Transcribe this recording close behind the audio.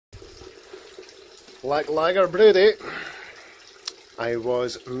Black Lager brew day. I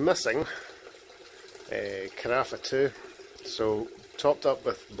was missing Carafa 2, so topped up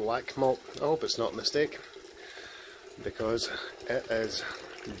with black malt. I hope it's not a mistake, because it is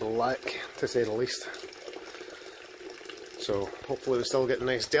black to say the least. So hopefully we still get a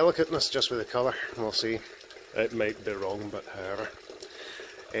nice delicateness just with the colour. We'll see. It might be wrong, but however.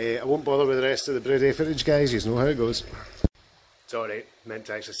 I won't bother with the rest of the brew day footage, guys. You know how it goes. It's alright, meant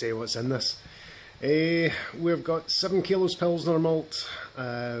to actually say what's in this. We've got 7 kilos Pilsner malt,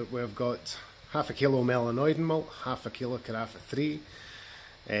 we've got half a kilo Melanoidin malt, half a kilo Carafa 3,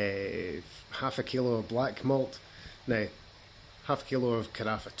 half a kilo of black malt, half a kilo of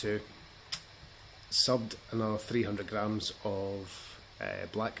Carafa 2, subbed another 300 grams of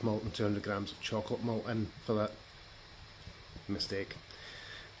black malt and 200 grams of chocolate malt in for that mistake.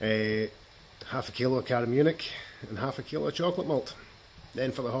 Half a kilo of Cara Munich and half a kilo of chocolate malt.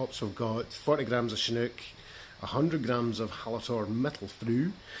 Then for the hops we've got 40 grams of Chinook, 100 grams of Hallertau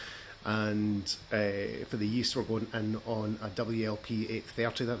Mittelfrüh, and for the yeast we're going in on a WLP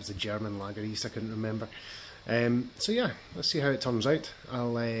 830, that was the German lager yeast, I couldn't remember. So yeah, let's see how it turns out.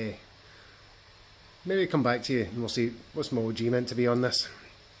 I'll maybe come back to you and we'll see what's my OG meant to be on this.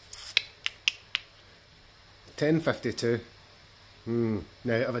 1052. Now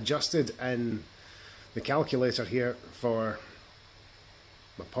I've adjusted in the calculator here for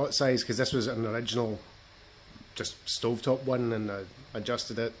my pot size, because this was an original just stovetop one, and I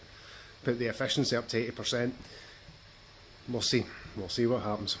adjusted it, put the efficiency up to 80%. We'll see what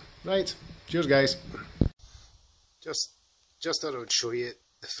happens. Right, cheers guys. Just thought I would show you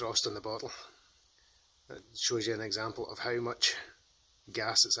the frost on the bottle. It shows you an example of how much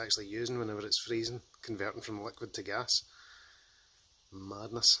gas it's actually using whenever it's freezing, converting from liquid to gas.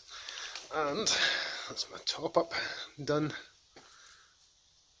 Madness. And that's my top up done.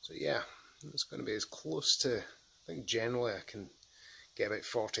 So yeah, it's going to be as close to, I think generally I can get about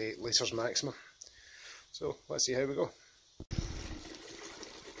 48 litres maximum. So let's see how we go.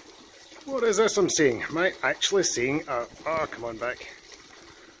 What is this I'm seeing? Am I actually seeing a, oh come on back,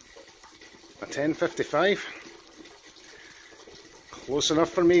 a 1055? Close enough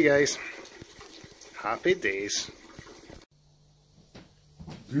for me guys. Happy days.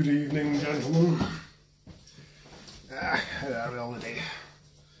 Good evening gentlemen. How are we all today?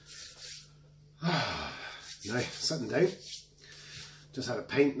 Now, sitting down, just had a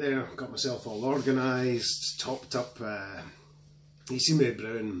pint there, got myself all organised, topped up, you see me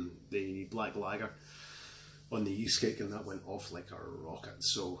brewing the black lager on the yeast cake and that went off like a rocket,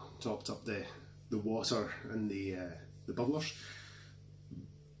 so topped up the water and the bubblers,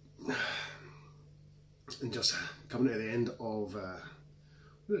 and just coming to the end of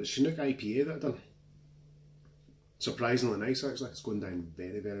Chinook IPA that I've done. Surprisingly nice actually, it's going down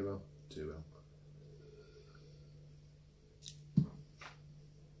very very well, too well.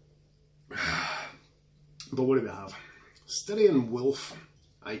 But what do we have? Styrian Wolf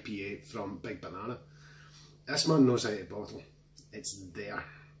IPA from Big Banana. This man knows how to bottle. It's there.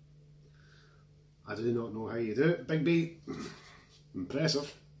 I do not know how you do it, Big B.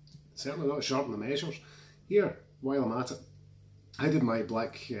 Impressive. Certainly not sharp in the measures. Here, while I'm at it, how did my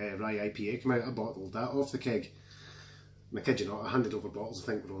black rye IPA come out? I bottled that off the keg. And I kid you not, I handed over bottles, I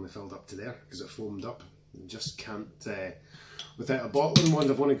think we're only filled up to there because it foamed up. You just can't, without a bottling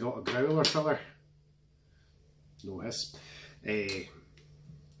one, I've only got a growler filler. No hiss. I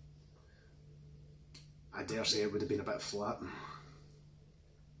dare say it would have been a bit flat.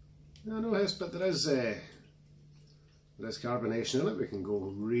 No hiss, but there is carbonation in it. We can go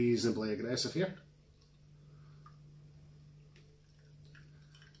reasonably aggressive here.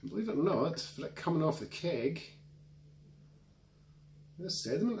 And believe it or not, for it coming off the keg, there's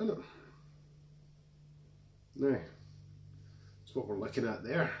sediment in it. Now, that's what we're looking at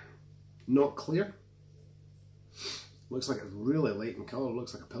there. Not clear. Looks like it's really light in colour,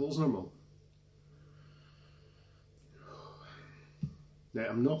 looks like a Pilsner malt. Now,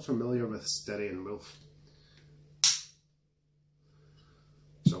 I'm not familiar with Styrian Wolf.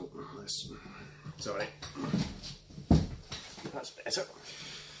 So, let's... Sorry. That's better.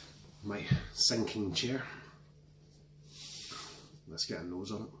 My sinking chair. Let's get a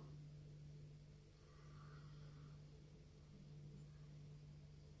nose on it.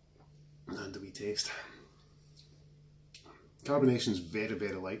 And a wee taste. Carbonation's very,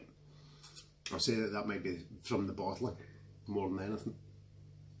 very light. I'll say that might be from the bottling more than anything.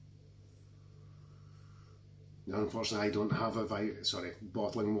 Now, unfortunately, I don't have a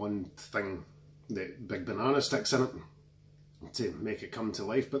bottling one thing that Big Banana sticks in it to make it come to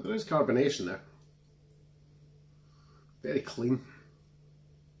life, but there is carbonation there. Very clean.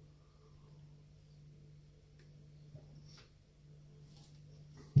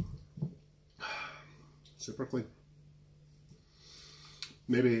 Super clean.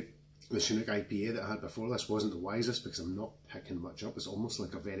 Maybe the Chinook IPA that I had before this wasn't the wisest because I'm not picking much up. It's almost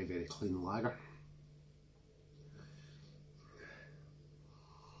like a very, very clean lager.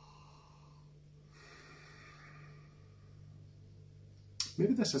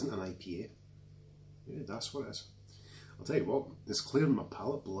 Maybe this isn't an IPA. Maybe that's what it is. I'll tell you what, it's clearing my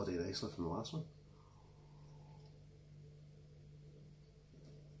palate bloody nicely from the last one.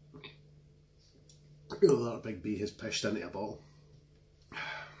 Oh, that big bee has pished into a bottle.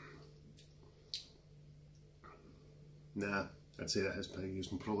 Nah, I'd say that his piggies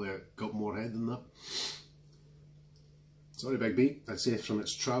probably got more head than that. Sorry, Big B. I'd say from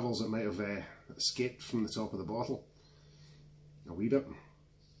its travels it might have escaped from the top of the bottle a wee bit.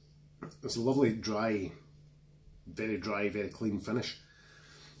 It's a lovely, dry, very clean finish.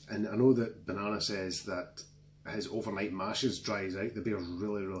 And I know that Banana says that his overnight mashes dries out the beer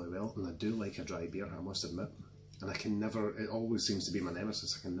really, really well, and I do like a dry beer, I must admit. And I can never, it always seems to be my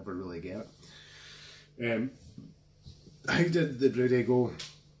nemesis, I can never really get it. How did the brew day go?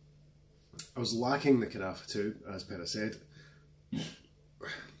 I was lacking the Carafa 2, as Pera said,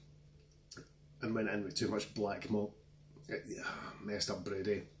 and went in with too much black malt. Messed up brew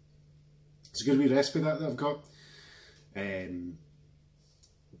day. It's a good wee recipe that I've got.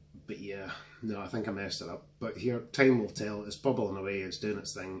 But yeah, no, I think I messed it up. But here, time will tell. It's bubbling away, it's doing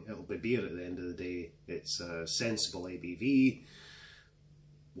its thing. It'll be beer at the end of the day. It's a sensible ABV.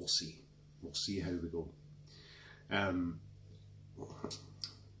 We'll see. We'll see how we go.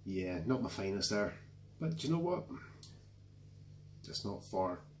 Yeah, not my finest there. But do you know what? It's not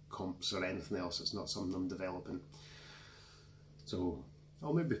for comps or anything else. It's not something I'm developing. So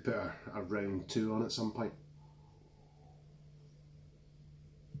I'll maybe put a round 2 on at some point.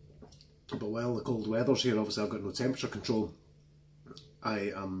 But while the cold weather's here, obviously I've got no temperature control.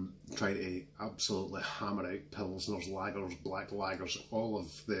 I am trying to absolutely hammer out pilsners, lagers, black lagers, all of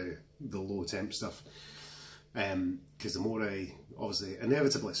the low temp stuff. Because the more obviously,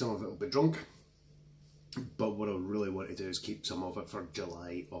 inevitably some of it will be drunk, but what I really want to do is keep some of it for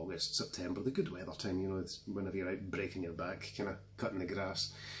July, August, September, the good weather time, you know, it's whenever you're out breaking your back, kind of cutting the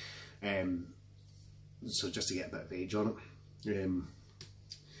grass. So just to get a bit of age on it.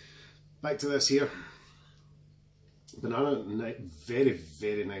 Back to this here. Banana,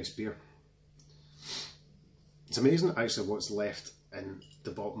 very nice beer. It's amazing actually what's left in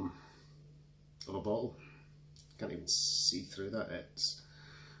the bottom of a bottle. Can't even see through that.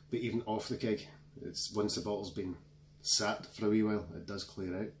 But even off the keg, it's once the bottle's been sat for a wee while, it does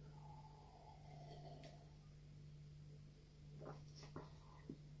clear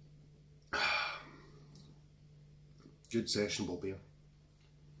out. Good sessionable beer.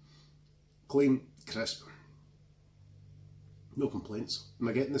 Clean, crisp. No complaints. Am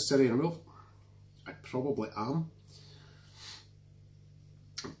I getting this city in a row? I probably am.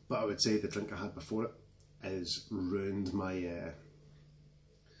 But I would say the drink I had before it has ruined my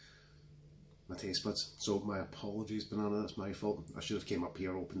my taste buds. So my apologies, Banana, that's my fault. I should have came up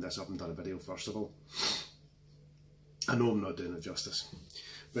here, opened this up and done a video first of all. I know I'm not doing it justice.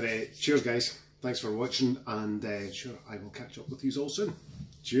 But cheers guys, thanks for watching, and sure, I will catch up with you all soon.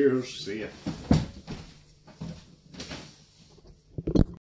 Cheers, see ya.